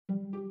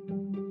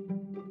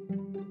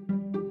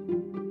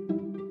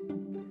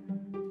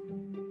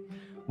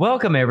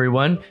Welcome,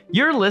 everyone.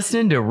 You're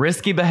listening to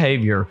Risky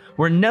Behavior,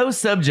 where no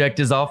subject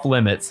is off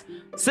limits.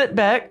 Sit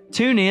back,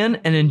 tune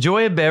in, and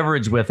enjoy a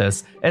beverage with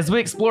us as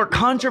we explore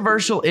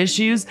controversial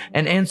issues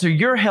and answer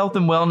your health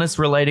and wellness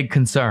related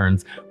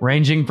concerns,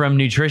 ranging from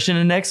nutrition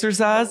and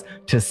exercise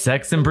to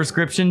sex and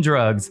prescription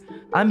drugs.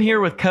 I'm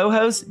here with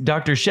co-host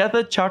Dr.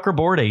 Shetha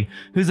Chakraborty,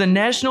 who's a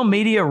national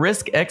media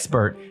risk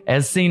expert,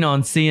 as seen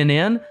on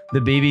CNN,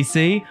 the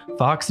BBC,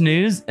 Fox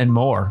News, and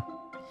more.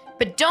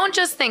 But don't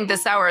just think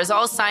this hour is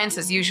all science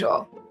as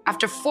usual.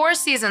 After 4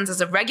 seasons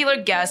as a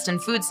regular guest and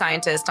food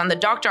scientist on the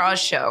Dr. Oz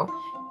show,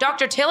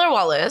 Dr. Taylor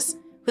Wallace,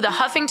 who the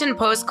Huffington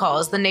Post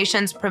calls the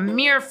nation's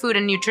premier food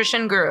and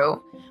nutrition guru,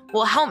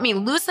 will help me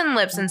loosen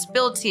lips and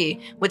spill tea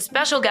with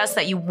special guests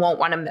that you won't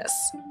want to miss.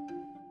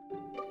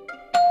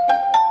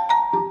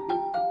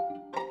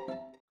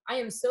 I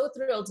am so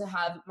thrilled to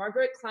have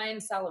Margaret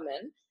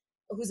Klein-Salamon,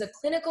 who's a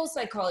clinical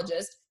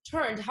psychologist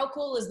turned, how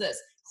cool is this,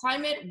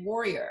 climate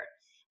warrior.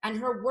 And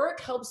her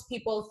work helps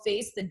people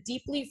face the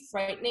deeply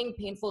frightening,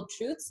 painful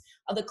truths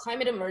of the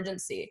climate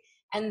emergency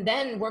and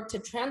then work to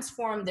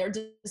transform their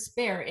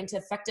despair into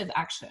effective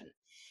action.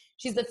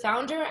 She's the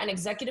founder and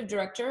executive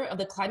director of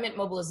the Climate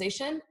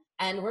Mobilization,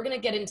 and we're going to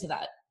get into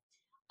that.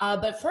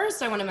 But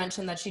first, I want to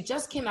mention that she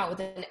just came out with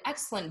an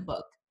excellent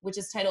book, which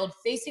is titled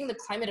Facing the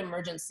Climate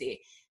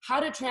Emergency, How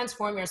to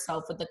Transform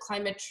Yourself with the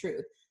Climate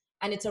Truth.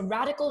 And it's a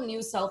radical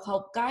new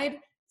self-help guide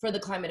for the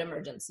climate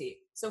emergency.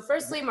 So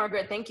firstly,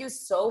 Margaret, thank you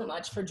so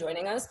much for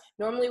joining us.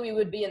 Normally we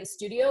would be in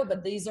studio,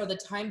 but these are the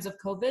times of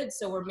COVID.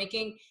 So we're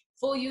making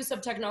full use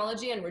of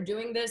technology and we're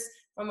doing this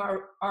from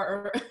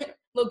our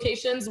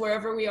locations,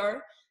 wherever we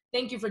are.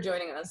 Thank you for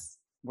joining us.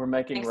 We're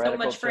making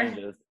radical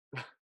changes.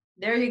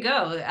 There you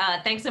go.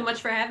 Thanks so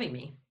much for having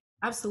me.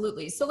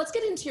 Absolutely. So let's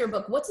get into your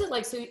book. What's it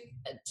like? So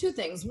 2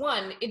 things.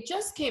 One, it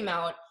just came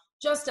out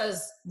just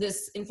as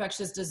this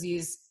infectious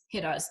disease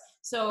hit us.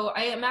 So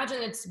I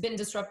imagine it's been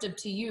disruptive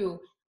to you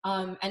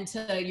and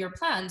to your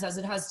plans as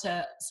it has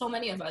to so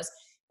many of us.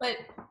 But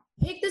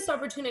take this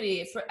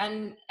opportunity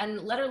and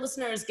let our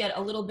listeners get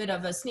a little bit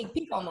of a sneak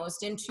peek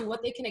almost into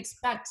what they can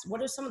expect. What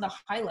are some of the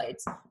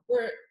highlights?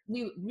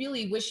 We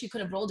really wish you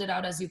could have rolled it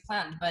out as you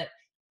planned, but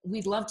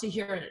we'd love to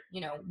hear,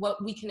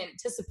 what we can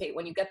anticipate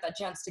when you get that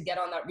chance to get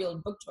on that real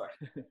book tour.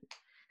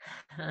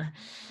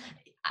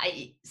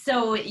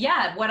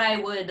 What I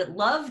would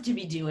love to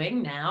be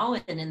doing now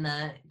and in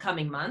the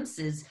coming months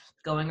is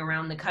going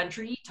around the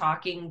country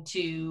talking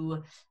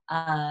to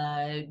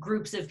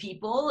groups of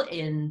people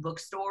in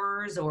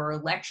bookstores or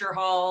lecture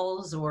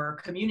halls or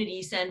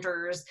community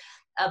centers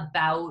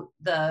about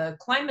the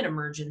climate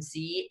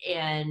emergency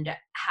and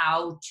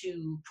how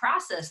to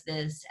process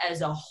this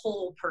as a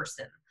whole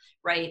person,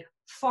 right?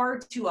 Far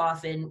too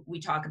often we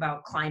talk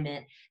about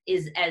climate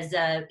as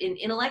an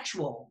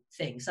intellectual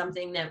thing,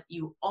 something that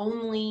you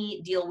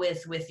only deal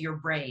with your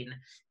brain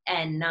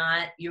and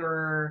not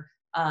your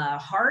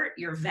heart,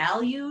 your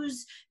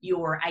values,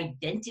 your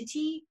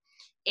identity.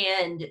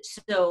 And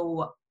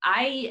so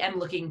I am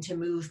looking to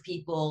move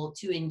people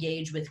to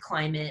engage with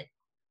climate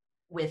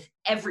with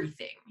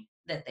everything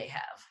that they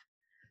have.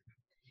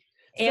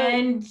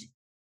 And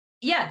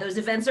yeah, those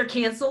events are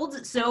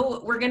canceled.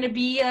 So we're going to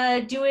be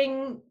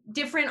doing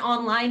different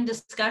online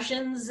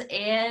discussions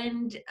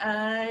and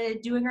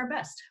doing our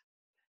best.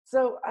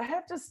 So I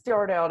have to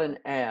start out and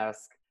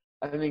ask,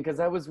 because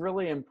I was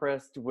really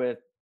impressed with,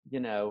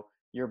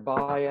 your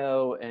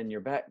bio and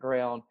your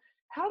background.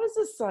 How does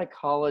a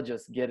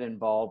psychologist get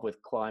involved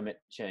with climate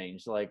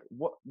change? Like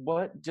what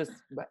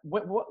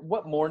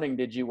morning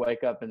did you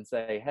wake up and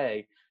say,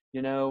 hey,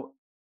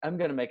 I'm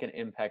going to make an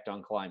impact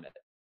on climate?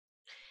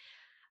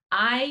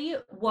 I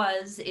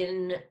was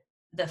in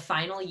the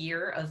final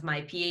year of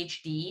my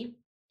PhD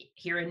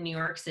here in New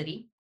York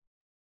City,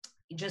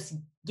 just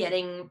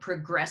getting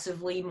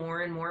progressively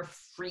more and more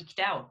freaked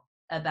out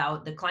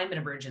about the climate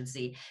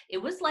emergency. It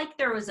was like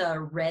there was a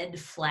red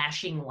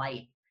flashing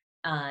light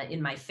in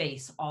my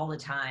face all the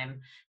time,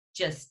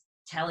 just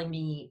telling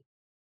me,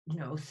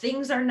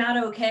 things are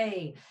not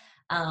okay.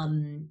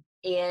 And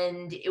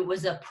it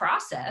was a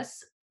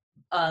process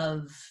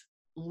of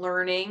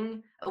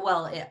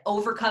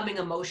overcoming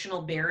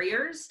emotional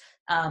barriers.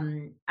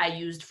 I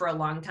used for a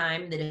long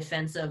time the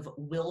defense of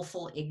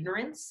willful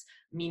ignorance,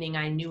 meaning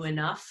I knew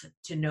enough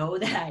to know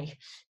that I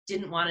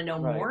didn't want to know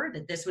more,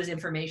 that this was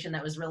information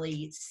that was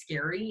really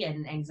scary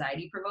and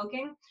anxiety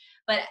provoking.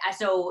 But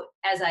so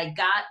as I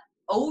got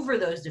over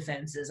those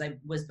defenses, I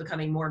was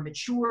becoming more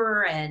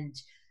mature. And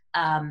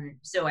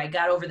so I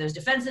got over those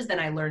defenses, then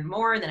I learned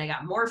more, then I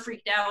got more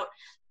freaked out.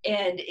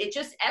 And it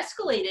just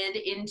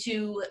escalated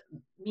into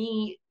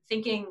me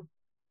thinking,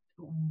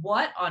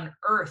 what on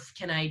earth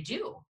can I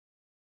do?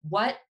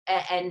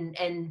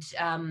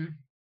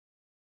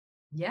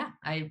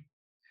 I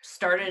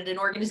started an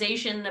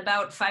organization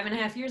about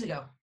 5.5 years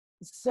ago.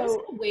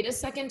 So wait a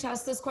second to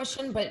ask this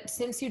question, but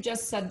since you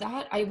just said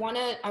that, I want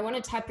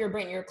to tap your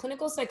brain. You're a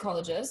clinical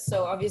psychologist,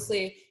 so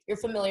obviously you're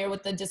familiar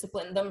with the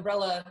discipline, the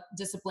umbrella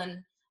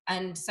discipline,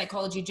 and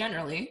psychology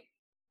generally,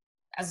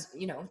 as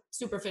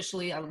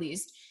superficially at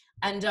least.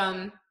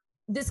 And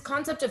this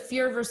concept of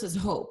fear versus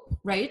hope,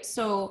 right?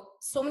 So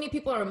many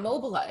people are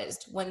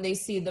immobilized when they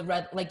see the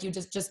red, like you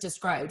just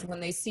described, when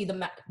they see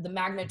the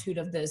magnitude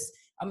of this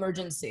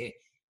emergency.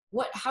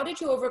 How did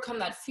you overcome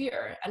that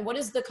fear? And what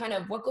is the kind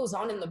of, what goes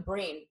on in the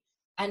brain?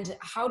 And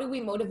how do we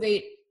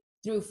motivate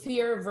through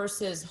fear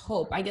versus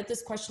hope? I get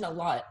this question a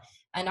lot,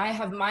 and I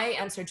have my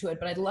answer to it,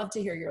 but I'd love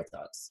to hear your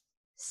thoughts.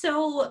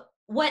 So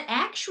what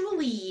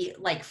actually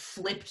like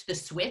flipped the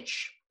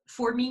switch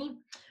for me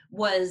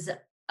was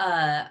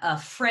a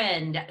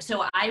friend.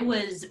 So I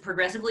was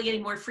progressively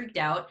getting more freaked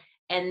out.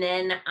 And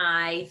then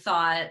I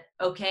thought,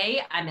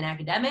 okay, I'm an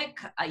academic.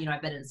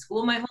 I've been in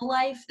school my whole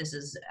life.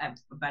 I'm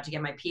about to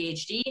get my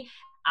PhD.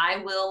 I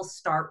will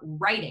start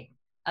writing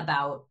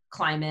about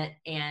climate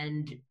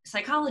and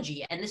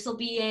psychology. And this will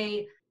be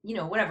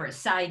a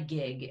side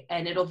gig,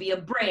 and it'll be a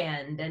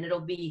brand, and it'll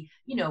be,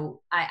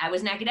 I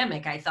was an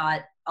academic. I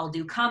thought I'll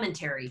do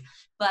commentary.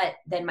 But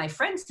then my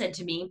friend said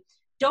to me,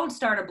 don't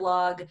start a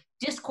blog.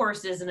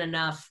 Discourse isn't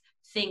enough.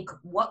 Think,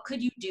 what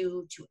could you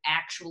do to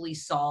actually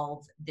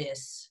solve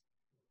this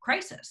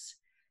crisis?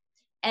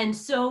 And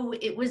so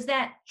it was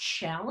that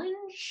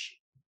challenge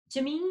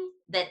to me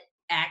that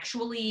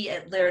actually,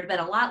 there had been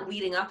a lot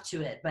leading up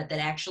to it, but that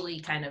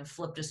actually kind of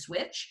flipped a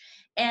switch.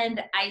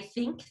 And I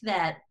think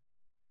that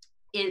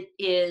it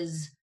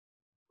is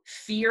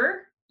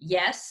fear.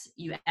 Yes,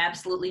 you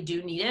absolutely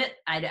do need it.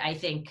 I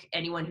think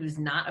anyone who's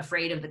not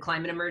afraid of the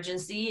climate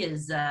emergency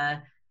is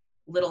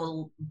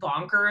little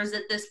bonkers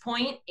at this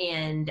point.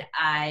 And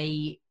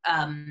I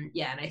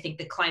think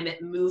the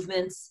climate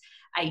movement's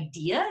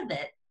idea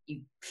that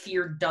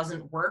fear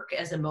doesn't work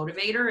as a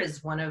motivator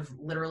is one of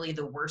literally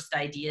the worst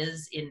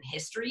ideas in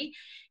history,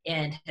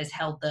 and has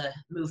held the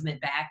movement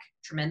back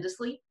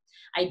tremendously.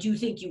 I do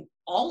think you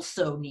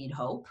also need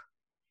hope.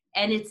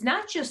 And it's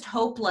not just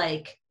hope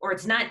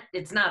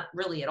it's not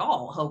really at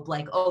all hope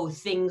like, oh,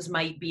 things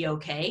might be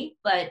okay,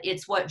 but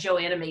it's what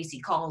Joanna Macy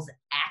calls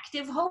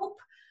active hope,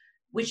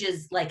 which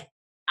is like,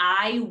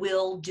 I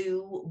will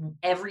do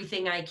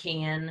everything I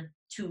can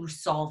to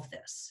solve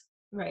this.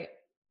 Right.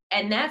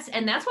 And that's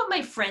what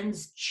my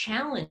friend's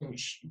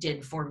challenge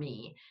did for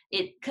me.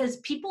 Because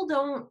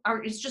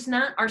it's just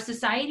not, our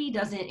society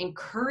doesn't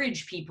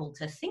encourage people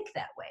to think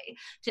that way,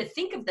 to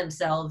think of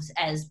themselves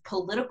as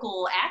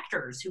political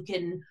actors who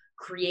can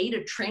create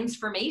a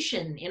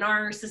transformation in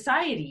our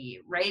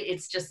society, right?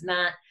 It's just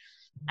not,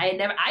 I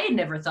had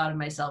never thought of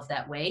myself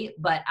that way,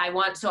 but I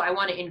want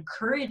to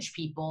encourage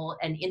people.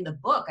 And in the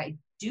book, I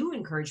do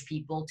encourage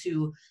people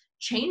to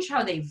change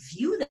how they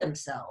view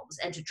themselves,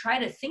 and to try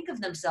to think of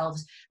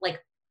themselves like,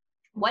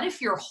 what if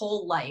your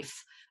whole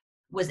life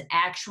was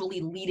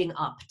actually leading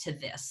up to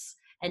this,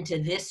 and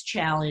to this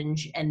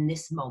challenge and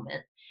this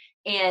moment?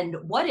 And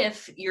what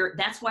if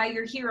that's why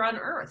you're here on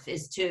Earth,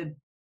 is to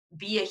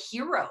be a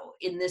hero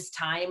in this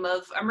time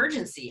of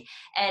emergency?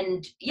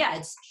 And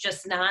yeah,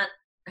 it's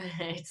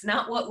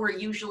not what we're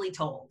usually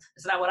told.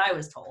 It's not what I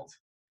was told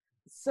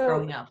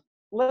growing up.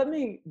 Let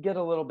me get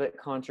a little bit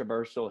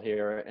controversial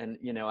here. And,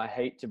 I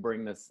hate to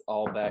bring this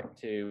all back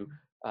to,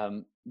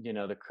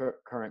 the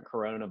current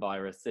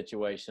coronavirus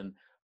situation,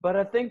 but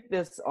I think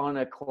this on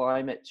a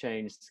climate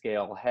change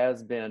scale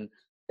has been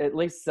at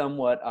least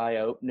somewhat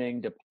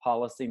eye-opening to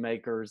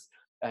policymakers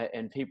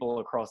and people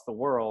across the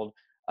world.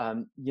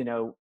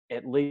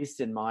 At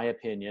least in my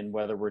opinion,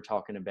 whether we're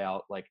talking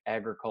about like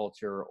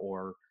agriculture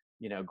or,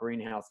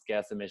 greenhouse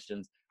gas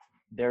emissions,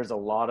 there's a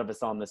lot of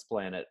us on this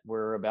planet.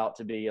 We're about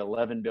to be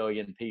 11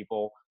 billion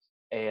people.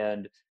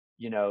 And,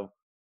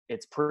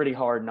 it's pretty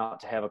hard not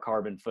to have a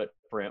carbon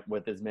footprint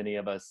with as many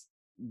of us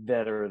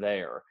that are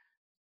there.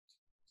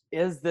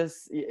 Is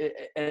this,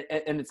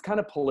 and it's kind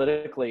of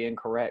politically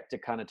incorrect to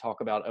kind of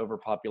talk about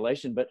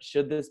overpopulation, but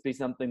should this be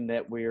something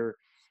that we're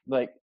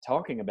like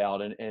talking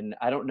about? And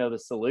I don't know the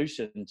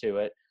solution to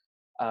it.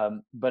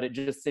 But it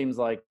just seems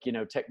like,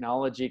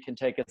 technology can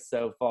take us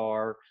so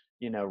far,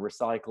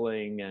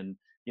 recycling and,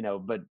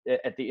 but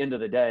at the end of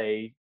the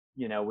day,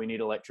 we need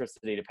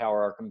electricity to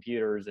power our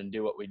computers and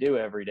do what we do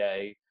every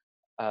day.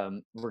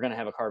 We're going to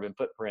have a carbon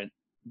footprint.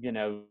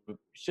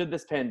 Should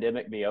this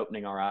pandemic be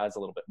opening our eyes a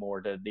little bit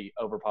more to the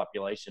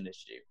overpopulation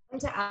issue? And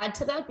to add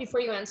to that,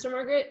 before you answer,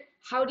 Margaret,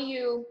 how do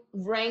you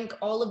rank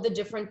all of the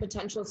different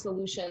potential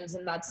solutions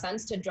in that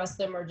sense to address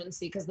the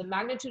emergency? Because the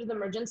magnitude of the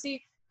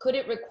emergency, could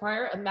it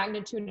require a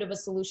magnitude of a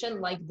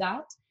solution like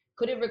that?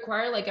 Could it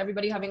require like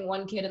everybody having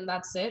one kid and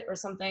that's it, or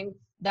something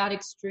that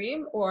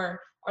extreme? Or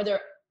are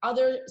there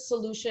other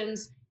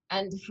solutions,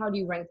 and how do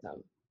you rank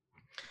them?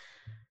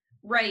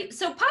 Right.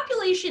 So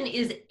population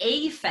is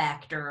a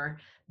factor,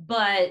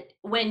 but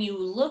when you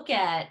look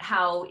at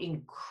how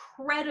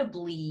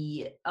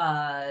incredibly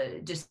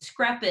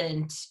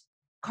discrepant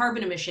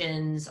carbon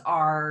emissions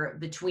are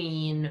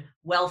between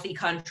wealthy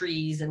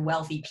countries and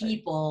wealthy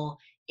people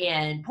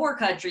and poor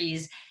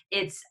countries,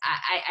 it's,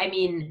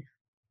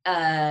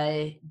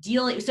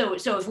 dealing. So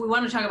if we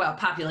want to talk about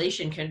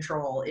population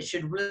control, it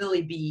should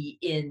really be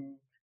in,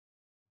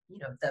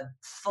 the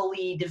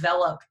fully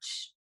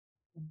developed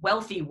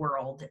wealthy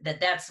world,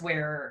 that's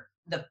where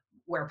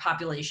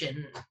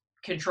population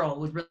control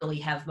would really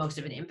have most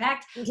of an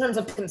impact. In terms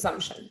of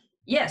consumption.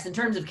 Yes, in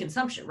terms of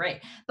consumption,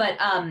 right. But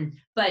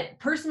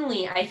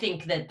personally, I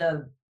think that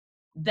the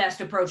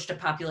best approach to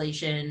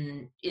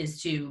population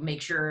is to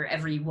make sure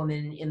every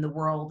woman in the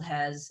world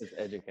Is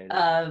educated.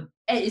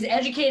 is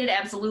educated,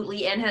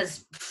 absolutely, and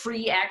has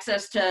free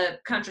access to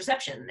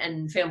contraception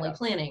and family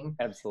planning.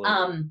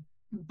 Absolutely.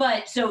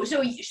 But so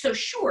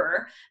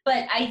sure,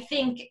 but I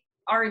think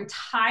our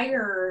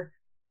entire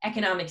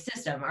economic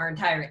system, our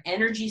entire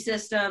energy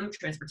system,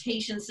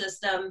 transportation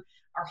system,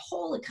 our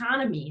whole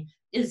economy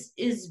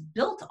is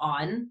built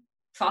on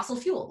fossil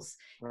fuels.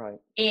 Right.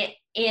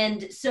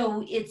 And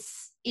so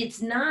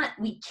it's not,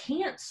 we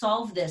can't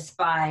solve this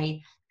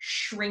by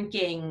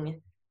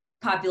shrinking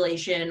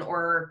population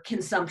or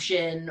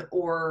consumption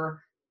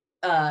or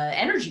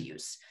energy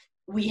use.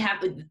 We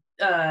have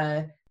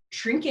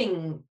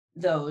shrinking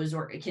those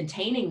or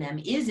containing them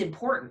is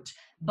important,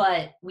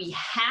 but we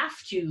have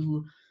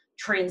to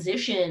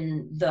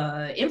transition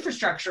the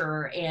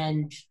infrastructure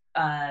and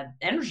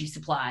energy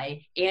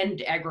supply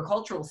and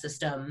agricultural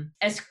system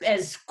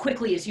as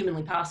quickly as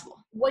humanly possible.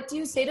 What do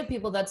you say to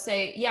people that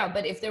say, yeah,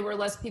 but if there were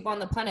less people on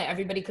the planet,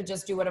 everybody could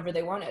just do whatever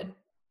they wanted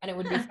and it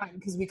would be fine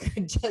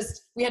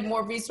because we had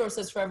more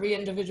resources for every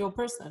individual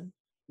person?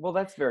 Well,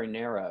 that's very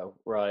narrow,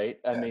 right?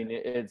 I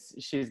mean,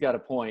 she's got a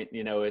point,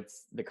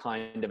 it's the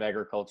kind of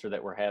agriculture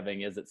that we're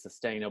having. Is it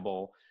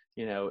sustainable,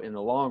 in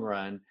the long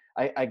run?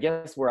 I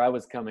guess where I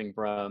was coming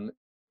from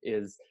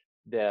is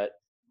that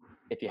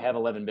if you have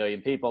 11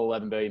 billion people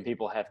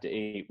have to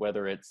eat,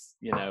 whether it's,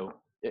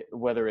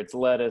 whether it's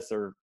lettuce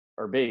or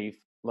beef,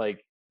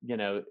 like,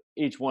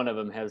 each one of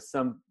them has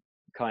some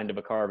kind of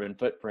a carbon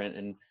footprint,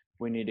 and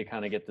we need to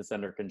kind of get this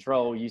under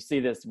control. You see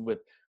this with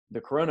the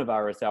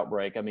coronavirus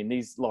outbreak. I mean,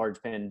 these large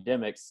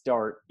pandemics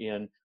start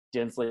in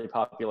densely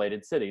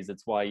populated cities.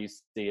 It's why you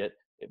see it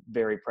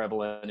very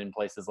prevalent in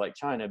places like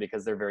China,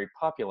 because they're very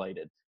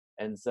populated.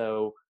 And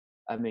so,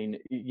 I mean,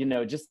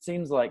 it just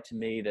seems like to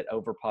me that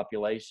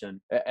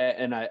overpopulation,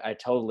 and I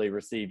totally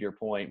receive your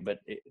point, but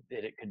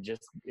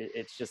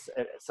it's just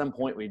at some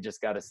point we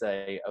just got to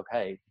say,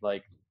 okay,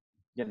 like,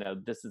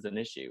 this is an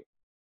issue.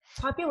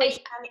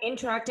 Population and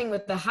interacting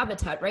with the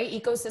habitat, right?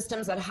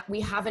 Ecosystems that we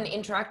haven't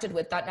interacted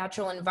with, that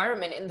natural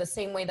environment in the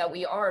same way that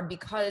we are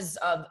because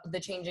of the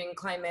changing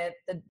climate,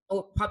 the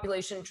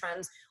population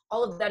trends,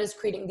 all of that is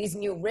creating these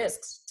new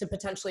risks to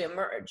potentially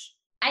emerge.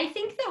 I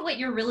think that what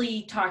you're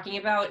really talking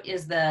about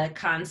is the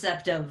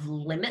concept of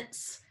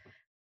limits.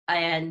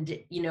 And,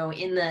 in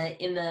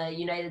the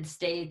United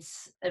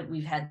States,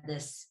 we've had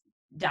this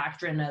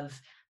doctrine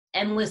of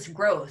endless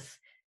growth,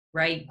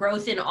 right?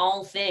 Growth in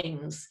all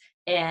things.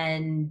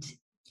 And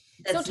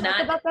that's so talk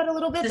not about that a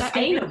little bit.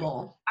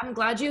 sustainable. I'm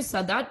glad you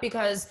said that,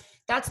 because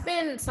that's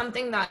been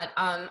something that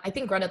I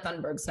think Greta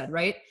Thunberg said,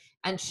 right?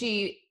 And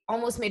she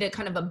almost made it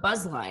kind of a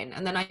buzz line.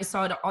 And then I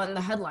saw it on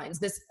the headlines,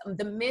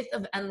 the myth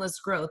of endless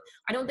growth.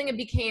 I don't think it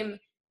became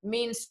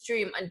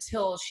mainstream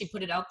until she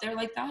put it out there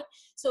like that.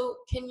 So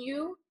can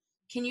you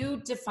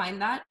define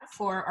that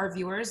for our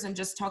viewers and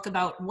just talk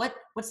about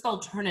what's the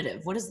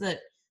alternative? What does it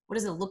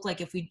look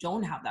like if we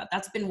don't have that?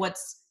 That's been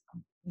what's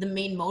the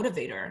main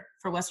motivator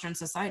for Western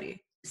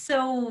society.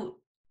 So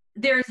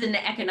there's an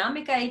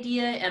economic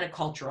idea and a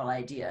cultural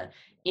idea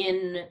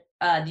in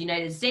the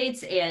United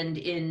States and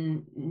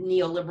in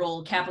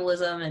neoliberal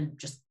capitalism and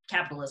just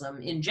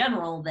capitalism in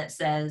general that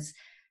says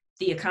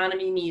the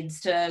economy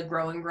needs to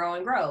grow and grow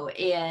and grow.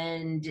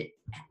 And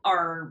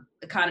our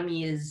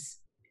economy is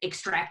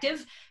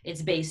extractive.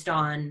 It's based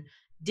on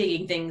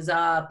digging things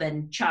up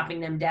and chopping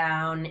them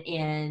down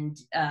and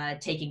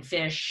taking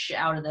fish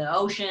out of the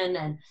ocean.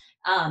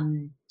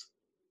 And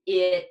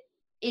it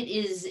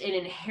is an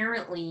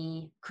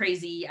inherently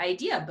crazy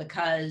idea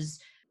because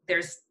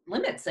there's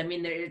limits. I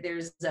mean,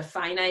 there's a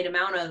finite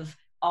amount of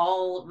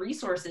all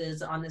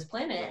resources on this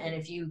planet. And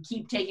if you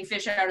keep taking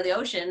fish out of the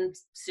ocean,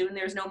 soon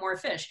there's no more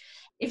fish.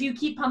 If you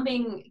keep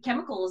pumping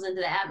chemicals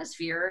into the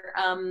atmosphere,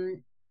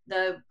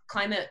 the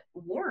climate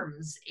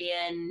warms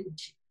and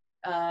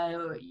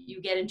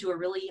you get into a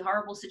really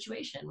horrible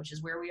situation, which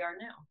is where we are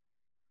now.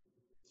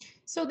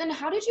 So then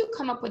how did you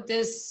come up with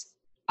this,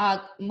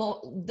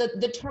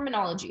 the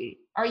terminology?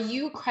 Are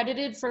you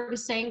credited for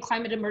saying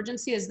climate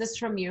emergency? Is this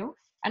from you?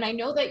 And I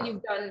know that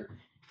you've done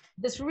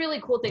this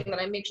really cool thing that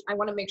I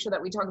want to make sure that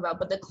we talk about,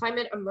 but the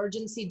Climate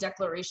Emergency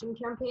Declaration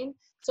campaign.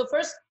 So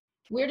first,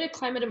 where did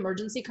climate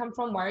emergency come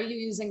from? Why are you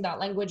using that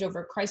language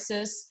over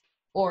crisis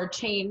or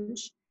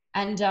change?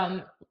 And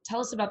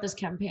tell us about this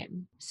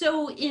campaign.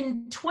 So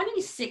in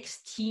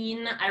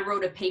 2016, I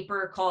wrote a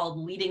paper called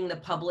Leading the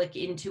Public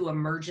into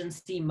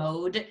Emergency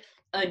Mode,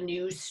 a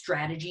new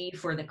strategy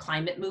for the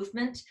climate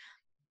movement.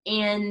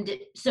 And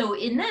so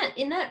in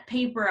that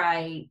paper,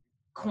 I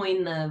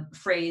coined the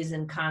phrase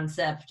and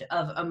concept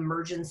of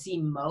emergency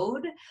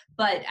mode,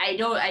 but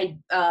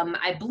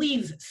I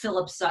believe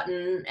Philip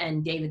Sutton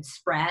and David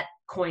Spratt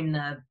coined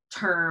the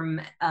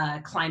term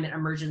climate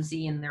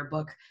emergency in their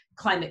book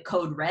Climate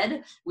Code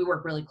Red. We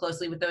work really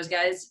closely with those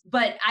guys.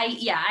 But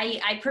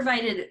I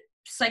provided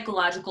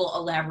psychological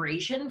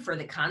elaboration for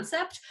the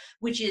concept,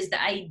 which is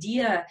the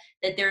idea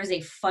that there is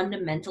a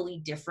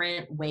fundamentally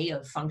different way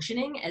of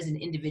functioning as an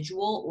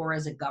individual or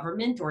as a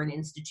government or an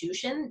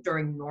institution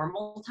during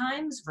normal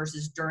times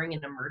versus during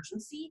an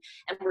emergency.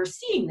 And we're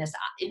seeing this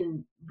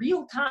in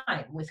real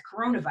time with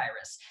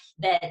coronavirus,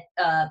 that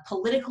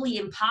politically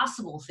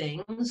impossible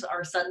things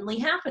are suddenly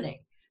happening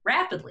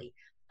rapidly.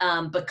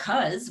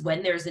 Because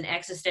when there's an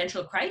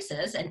existential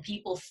crisis and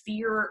people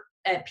feel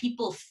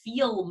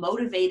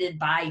motivated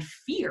by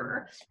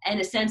fear and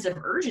a sense of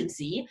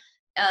urgency,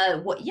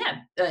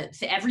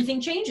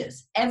 everything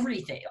changes.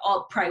 Everything,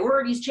 all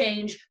priorities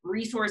change,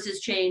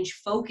 resources change,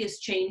 focus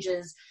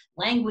changes,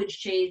 language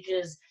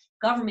changes,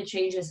 government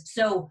changes.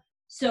 So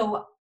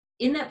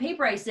in that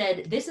paper, I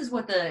said, this is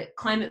what the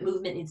climate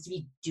movement needs to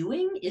be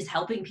doing, is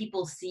helping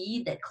people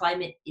see that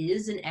climate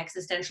is an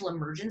existential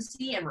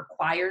emergency and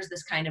requires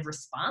this kind of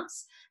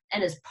response.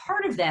 And as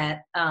part of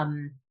that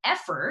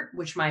effort,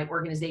 which my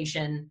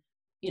organization,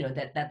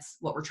 that's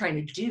what we're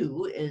trying to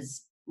do,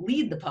 is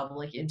lead the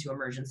public into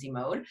emergency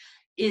mode,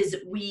 is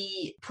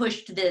we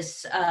pushed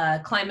this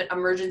climate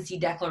emergency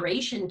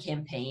declaration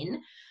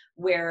campaign,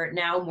 where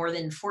now more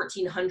than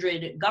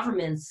 1,400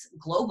 governments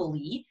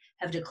globally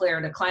have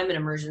declared a climate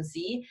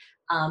emergency.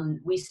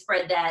 We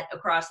spread that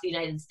across the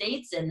United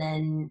States and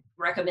then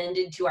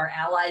recommended to our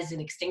allies in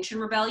Extinction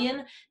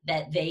Rebellion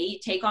that they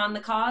take on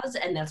the cause.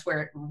 And that's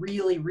where it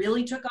really,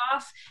 really took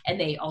off. And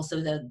the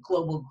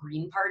global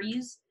green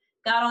parties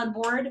got on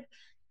board.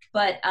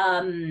 But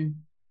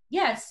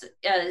it's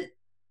a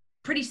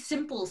pretty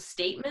simple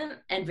statement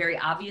and very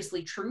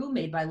obviously true,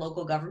 made by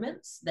local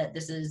governments, that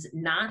this is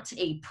not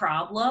a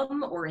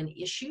problem or an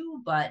issue,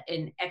 but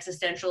an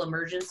existential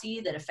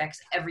emergency that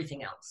affects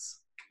everything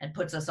else and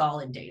puts us all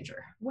in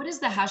danger. What is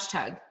the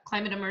hashtag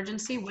climate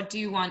emergency? What do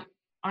you want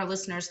our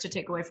listeners to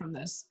take away from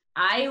this?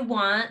 I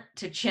want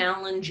to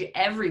challenge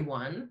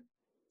everyone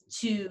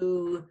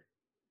to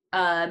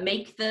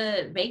make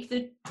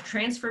the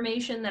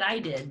transformation that I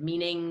did,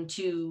 meaning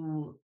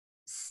to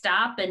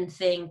stop and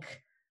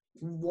think,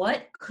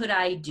 what could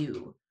I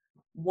do?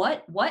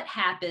 What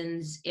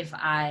happens if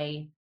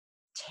I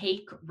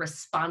take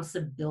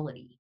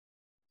responsibility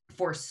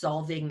for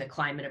solving the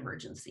climate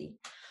emergency?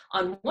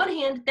 On one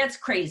hand, that's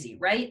crazy,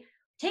 right?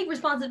 Take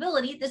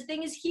responsibility. This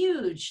thing is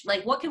huge.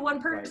 Like, what can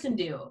one person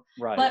do?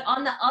 Right. But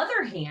on the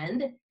other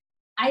hand,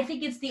 I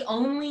think it's the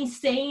only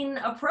sane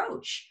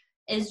approach,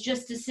 is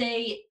just to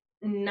say,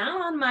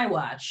 not on my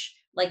watch.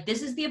 Like,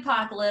 this is the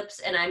apocalypse,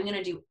 and I'm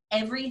going to do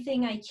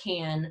everything I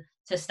can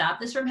to stop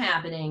this from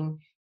happening,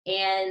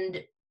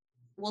 and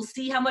we'll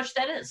see how much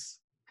that is.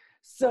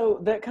 So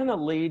that kind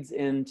of leads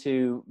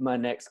into my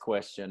next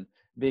question,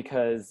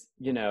 because,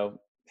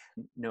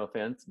 no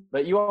offense,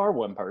 but you are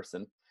one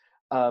person.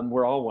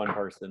 We're all one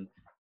person.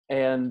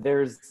 And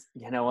there's,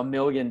 a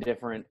million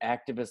different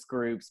activist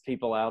groups,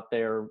 people out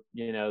there,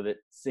 that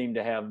seem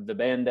to have the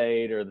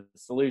Band-Aid or the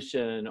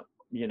solution,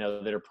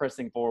 that are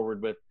pressing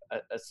forward with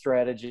a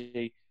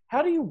strategy.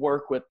 How do you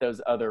work with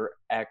those other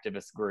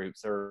activist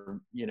groups,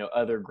 or,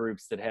 other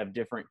groups that have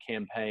different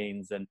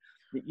campaigns? And,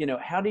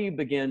 how do you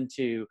begin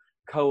to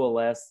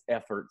coalesce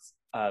efforts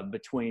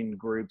between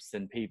groups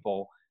and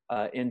people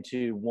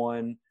into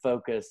one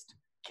focused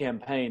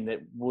campaign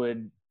that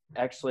would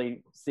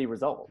actually see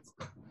results?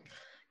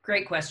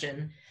 Great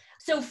question.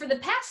 So for the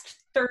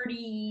past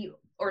 30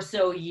 or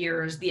so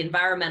years, the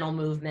environmental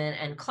movement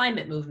and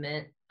climate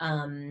movement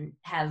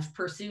have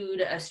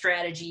pursued a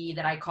strategy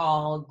that I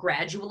call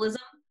gradualism,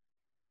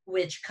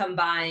 which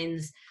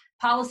combines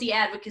policy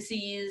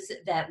advocacies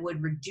that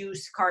would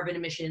reduce carbon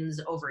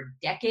emissions over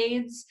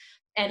decades,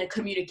 and a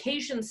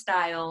communication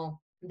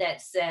style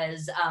that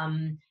says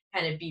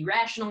kind of be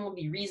rational,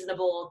 be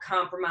reasonable,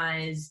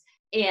 compromise,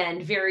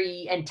 and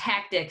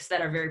tactics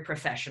that are very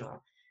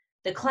professional.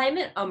 The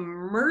climate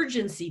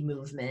emergency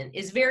movement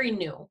is very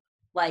new,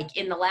 like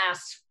in the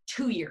last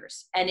 2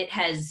 years, and it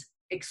has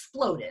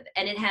exploded.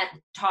 And it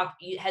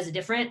has a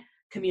different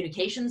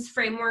communications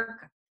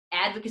framework,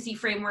 advocacy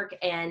framework,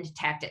 and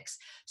tactics.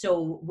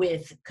 So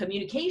with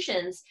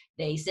communications,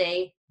 they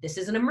say, this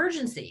is an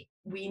emergency.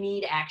 We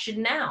need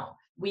action now.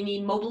 We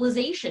need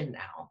mobilization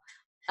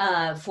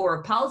now.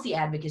 For policy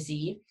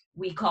advocacy,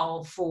 we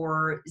call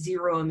for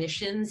zero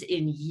emissions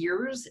in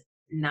years,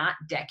 not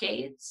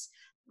decades.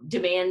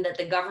 Demand that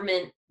the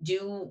government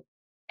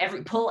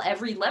pull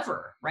every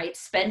lever, right?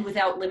 Spend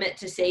without limit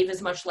to save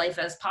as much life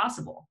as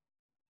possible.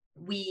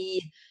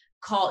 We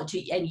call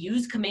to and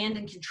use command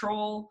and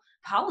control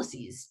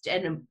policies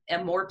and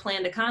a more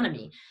planned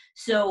economy.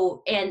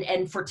 So,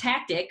 and for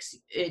tactics,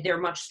 they're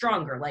much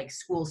stronger, like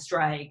school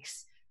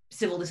strikes,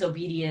 civil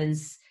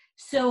disobedience.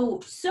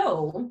 So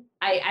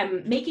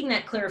I'm making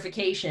that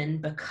clarification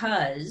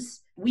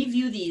because we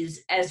view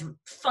these as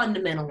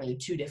fundamentally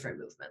two different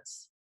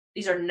movements.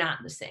 These are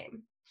not the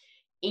same.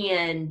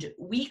 And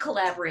we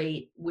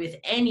collaborate with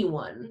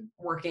anyone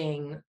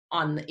working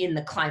in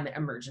the climate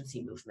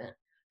emergency movement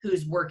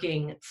who's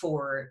working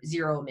for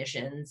zero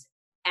emissions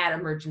at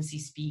emergency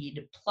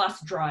speed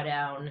plus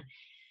drawdown,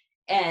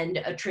 and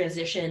a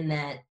transition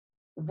that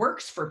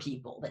works for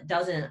people, that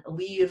doesn't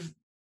leave,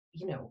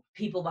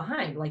 people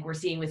behind, like we're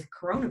seeing with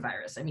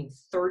coronavirus. I mean,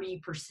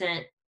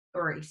 30%,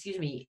 or excuse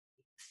me,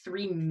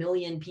 3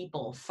 million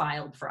people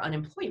filed for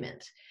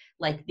unemployment.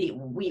 Like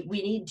we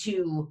need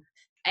to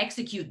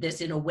execute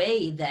this in a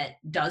way that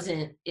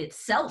doesn't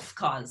itself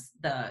cause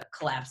the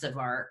collapse of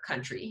our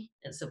country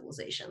and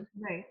civilization.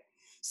 Right.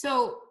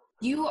 So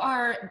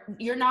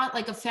you're not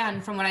like a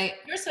fan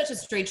you're such a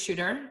straight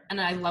shooter,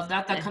 and I love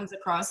that comes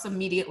across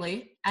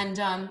immediately. And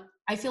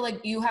I feel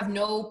like you have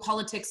no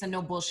politics and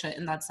no bullshit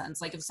in that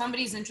sense. Like if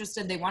somebody's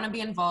interested, they want to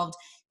be involved,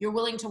 you're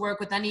willing to work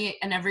with any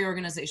and every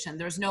organization.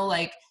 There's no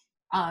like,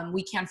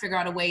 we can't figure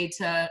out a way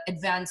to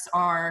advance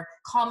our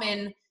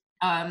common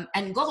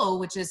end goal,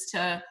 which is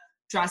to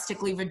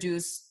drastically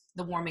reduce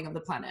the warming of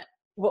the planet.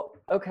 Well,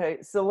 okay,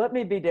 so let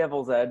me be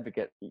devil's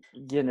advocate,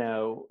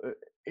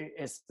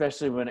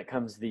 especially when it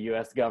comes to the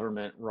U.S.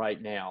 government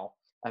right now.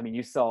 I mean,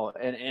 you saw,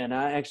 and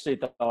I actually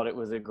thought it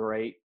was a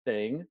great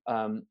thing,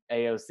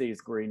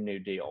 AOC's Green New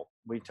Deal.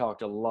 We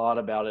talked a lot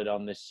about it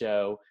on this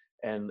show,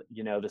 and,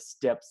 the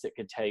steps it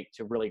could take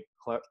to really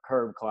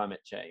curb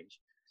climate change.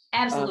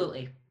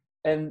 Absolutely.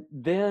 And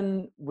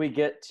then we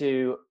get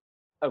to,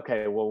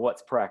 okay, well,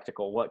 what's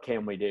practical? What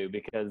can we do?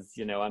 Because,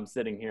 I'm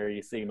sitting here,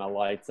 you see my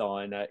lights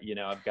on,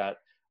 I've got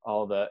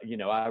all the,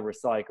 I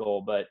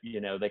recycle, but,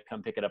 they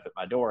come pick it up at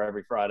my door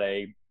every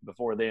Friday.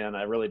 Before then,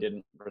 I really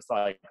didn't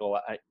recycle.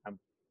 I'm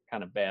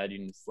kind of bad. You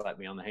can slap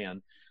me on the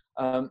hand.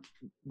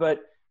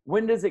 But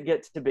when does it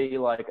get to be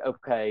like,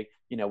 okay,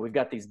 we've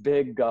got these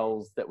big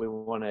goals that we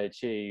want to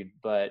achieve,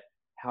 but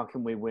how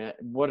can we win?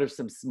 What are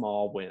some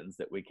small wins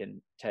that we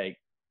can take,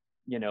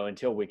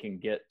 until we can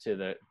get to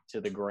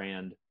the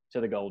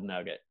gold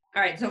nugget?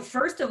 All right. So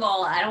first of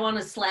all, I don't want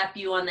to slap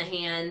you on the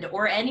hand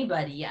or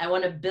anybody. I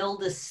want to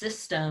build a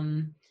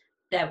system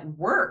that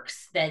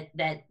works, that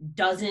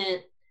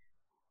doesn't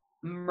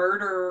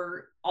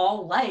murder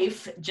all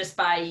life just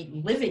by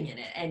living in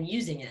it and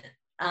using it.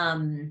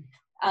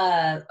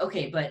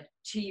 Okay. But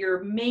to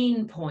your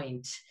main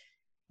point,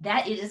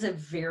 that it is a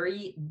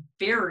very,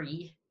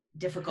 very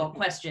difficult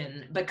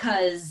question,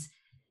 because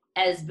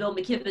as Bill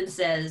McKibben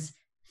says,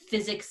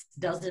 physics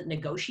doesn't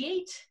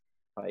negotiate,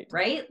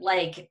 right?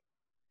 Like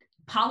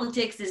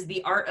politics is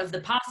the art of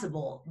the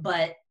possible,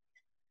 but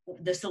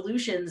the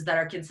solutions that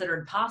are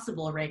considered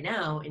possible right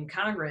now in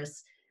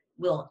Congress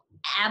will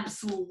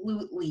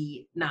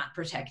absolutely not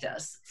protect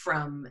us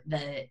from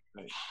the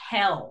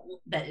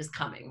hell that is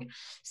coming.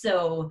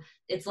 So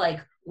it's like,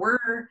 we're,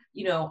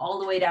 all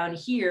the way down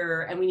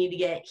here and we need to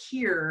get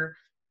here.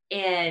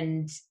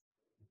 And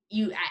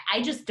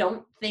I just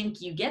don't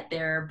think you get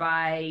there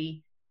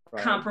by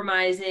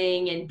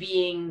compromising and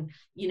being,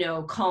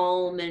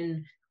 calm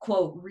and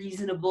quote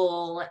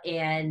reasonable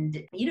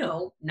and,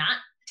 not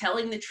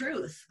telling the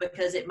truth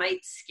because it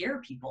might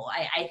scare people.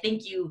 I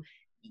think you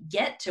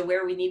get to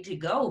where we need to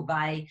go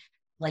by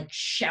like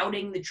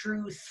shouting the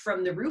truth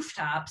from the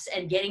rooftops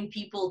and getting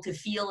people to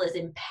feel as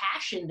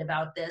impassioned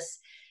about this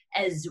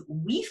as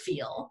we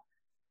feel,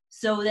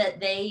 so that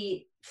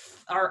they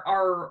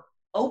are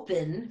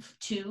open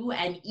to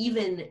and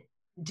even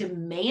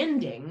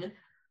demanding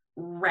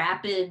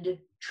rapid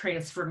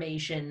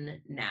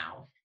transformation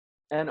now.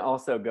 And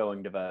also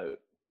going to vote.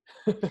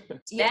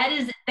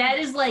 That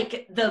is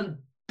like the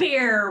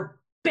bare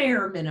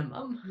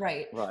minimum.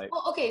 Right. Right.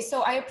 Well, okay,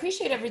 so I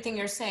appreciate everything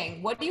you're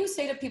saying. What do you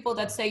say to people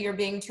that say you're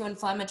being too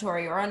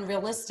inflammatory or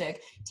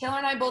unrealistic? Taylor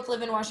and I both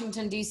live in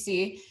Washington,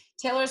 D.C.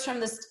 Taylor's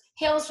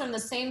hails from the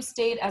same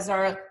state as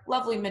our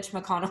lovely Mitch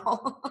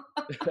McConnell.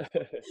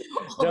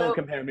 Don't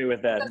compare me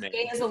with that. As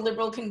gay as a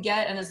liberal can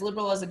get and as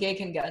liberal as a gay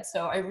can get.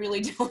 So I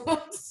really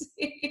don't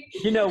see.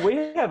 We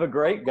have a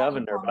great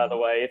governor, by the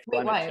way.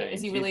 Wait, why?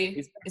 Is he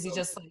really, is he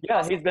just like...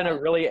 Yeah, he's been a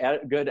really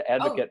good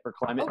advocate for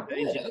climate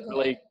change. He's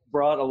really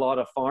brought a lot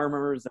of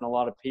farmers and a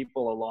lot of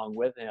people along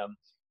with him.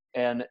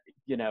 And,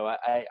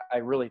 I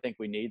really think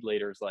we need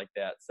leaders like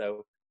that.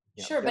 So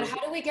sure, but how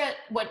do we get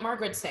what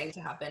Margaret's saying to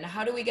happen?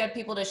 How do we get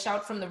people to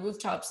shout from the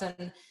rooftops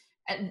and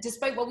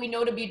despite what we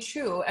know to be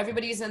true,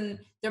 everybody's in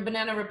their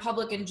Banana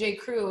Republic and J.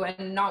 Crew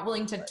and not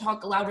willing to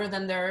talk louder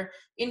than their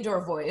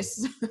indoor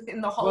voice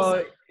in the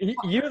halls. Well,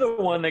 you're the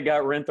one that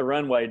got Rent the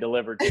Runway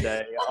delivered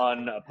today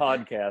on a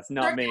podcast,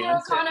 not me.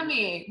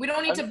 Economy. We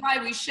don't need to buy,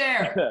 we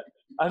share.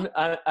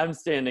 I'm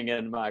standing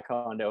in my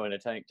condo in a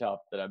tank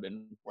top that I've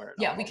been wearing.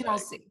 Yeah, we can all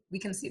see. We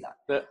can see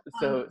that.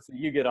 So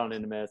you get on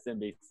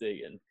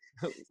MSNBC and...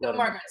 So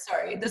Margaret,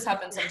 sorry, this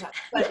happens sometimes.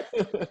 But,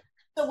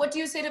 so what do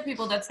you say to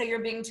people that say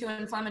you're being too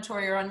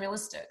inflammatory or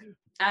unrealistic?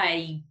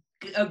 I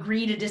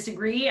agree to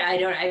disagree. I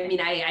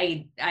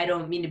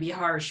don't mean to be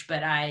harsh,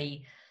 but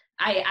I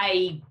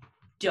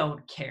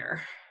don't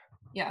care.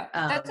 Yeah,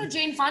 that's what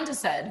Jane Fonda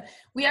said.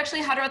 We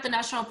actually had her at the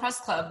National Press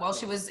Club while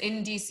she was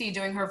in DC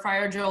doing her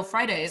Fire Drill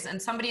Fridays,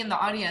 and somebody in the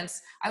audience,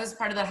 I was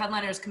part of the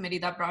headliners committee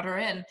that brought her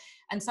in,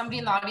 and somebody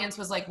in the audience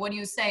was like, what do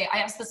you say? I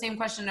asked the same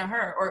question to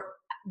her, or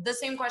the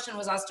same question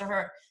was asked to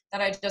her that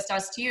I just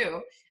asked to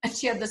you, and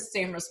she had the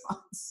same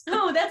response.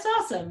 Oh, that's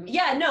awesome.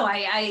 Yeah, no,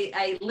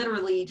 I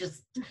literally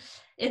just,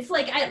 It's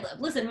like,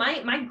 listen,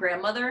 my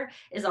grandmother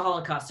is a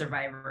Holocaust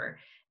survivor,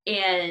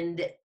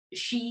 and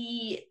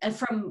she,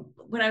 from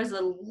when I was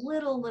a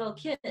little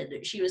kid,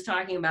 she was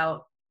talking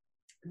about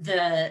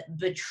the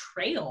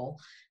betrayal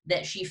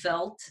that she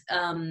felt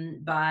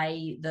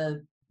by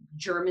the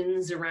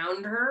Germans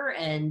around her,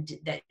 and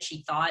that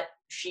she thought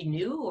she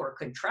knew or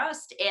could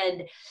trust.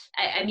 And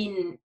I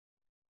mean,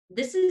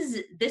 this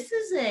is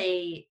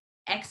a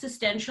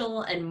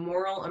existential and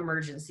moral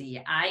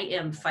emergency. I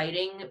am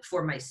fighting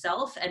for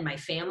myself and my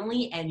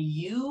family and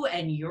you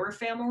and your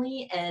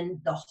family and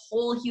the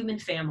whole human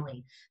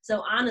family.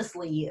 So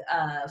honestly,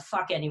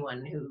 fuck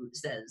anyone who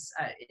says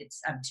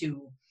I'm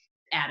too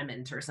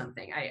adamant or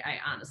something. I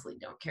honestly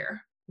don't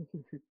care.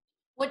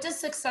 What does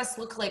success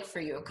look like for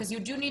you? Because you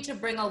do need to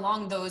bring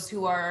along those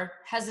who are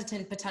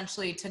hesitant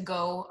potentially to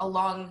go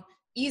along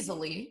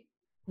easily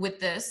with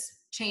this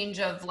change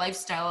of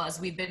lifestyle as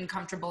we've been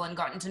comfortable and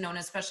gotten to know,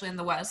 especially in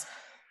the West.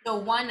 So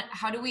one,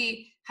 how do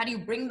you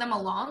bring them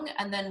along?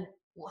 And then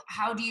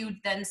how do you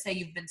then say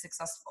you've been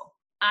successful?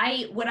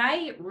 What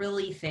I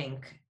really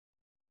think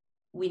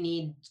we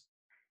need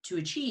to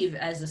achieve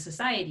as a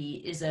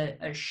society is a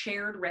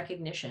shared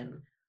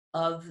recognition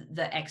of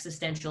the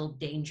existential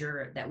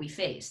danger that we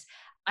face.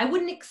 I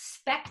wouldn't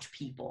expect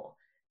people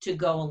to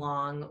go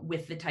along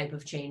with the type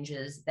of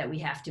changes that we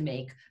have to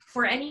make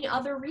for any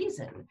other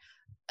reason.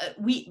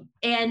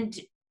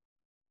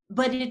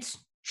 But it's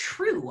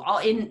true.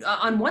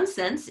 On one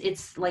sense,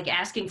 it's like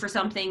asking for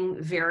something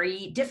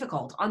very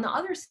difficult. On the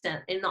other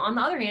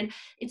hand,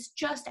 it's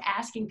just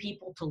asking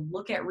people to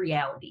look at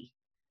reality,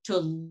 to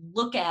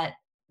look at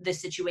the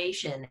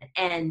situation,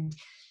 and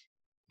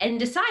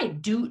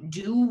decide: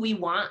 do we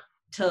want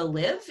to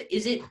live?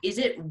 Is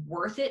it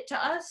worth it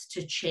to us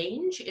to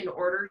change in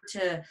order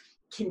to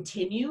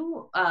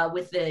continue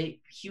with the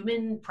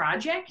human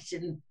project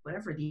and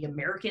whatever, the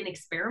American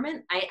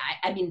experiment?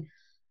 I mean,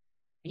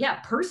 yeah,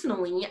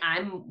 personally,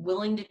 I'm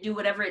willing to do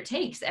whatever it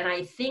takes. And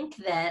I think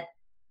that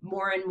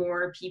more and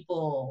more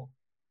people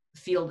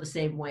feel the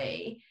same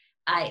way.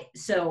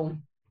 It's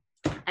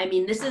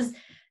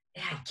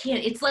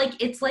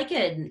like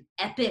an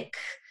epic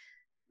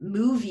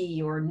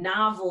movie or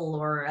novel,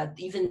 or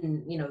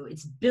even,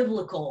 it's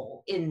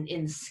biblical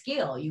in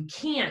scale. You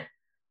can't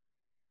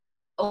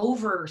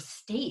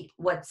overstate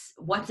what's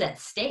at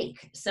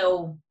stake.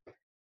 So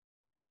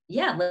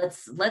yeah,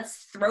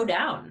 let's throw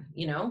down,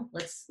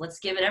 let's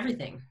give it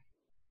everything.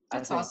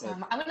 That's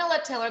awesome. I'm going to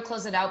let Taylor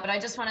close it out, but I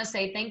just want to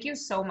say thank you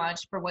so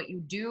much for what you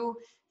do,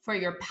 for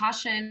your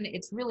passion.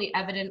 It's really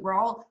evident. We're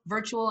all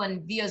virtual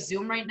and via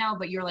Zoom right now,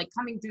 but you're like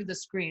coming through the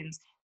screens.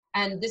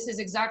 And this is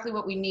exactly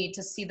what we need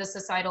to see the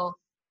societal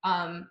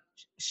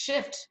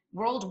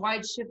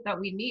worldwide shift that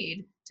we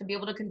need to be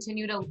able to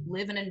continue to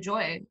live and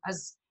enjoy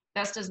as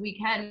best as we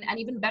can, and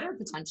even better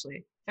potentially.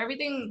 If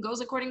everything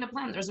goes according to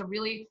plan, there's a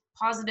really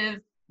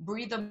positive,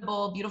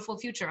 breathable, beautiful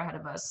future ahead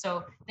of us.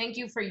 So thank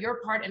you for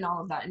your part in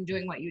all of that and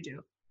doing what you do.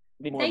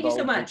 Thank you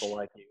so much.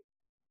 Like you.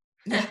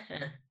 Yeah.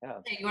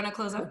 Hey, you want to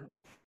close up?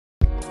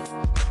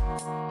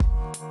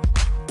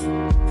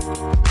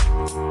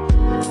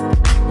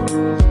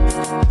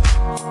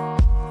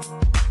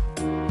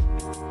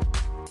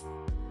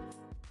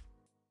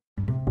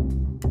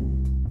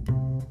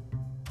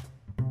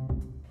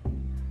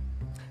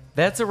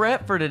 That's a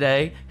wrap for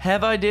today.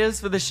 Have ideas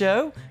for the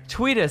show?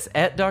 Tweet us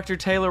at Dr.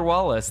 Taylor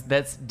Wallace.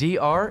 That's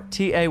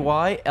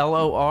DrTaylorWallace,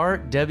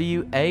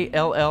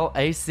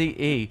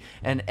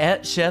 and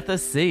at Shetha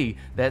C.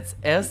 That's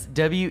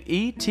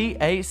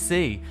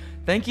SWETAC.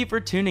 Thank you for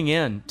tuning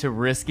in to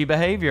Risky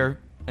Behavior.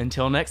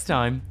 Until next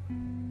time.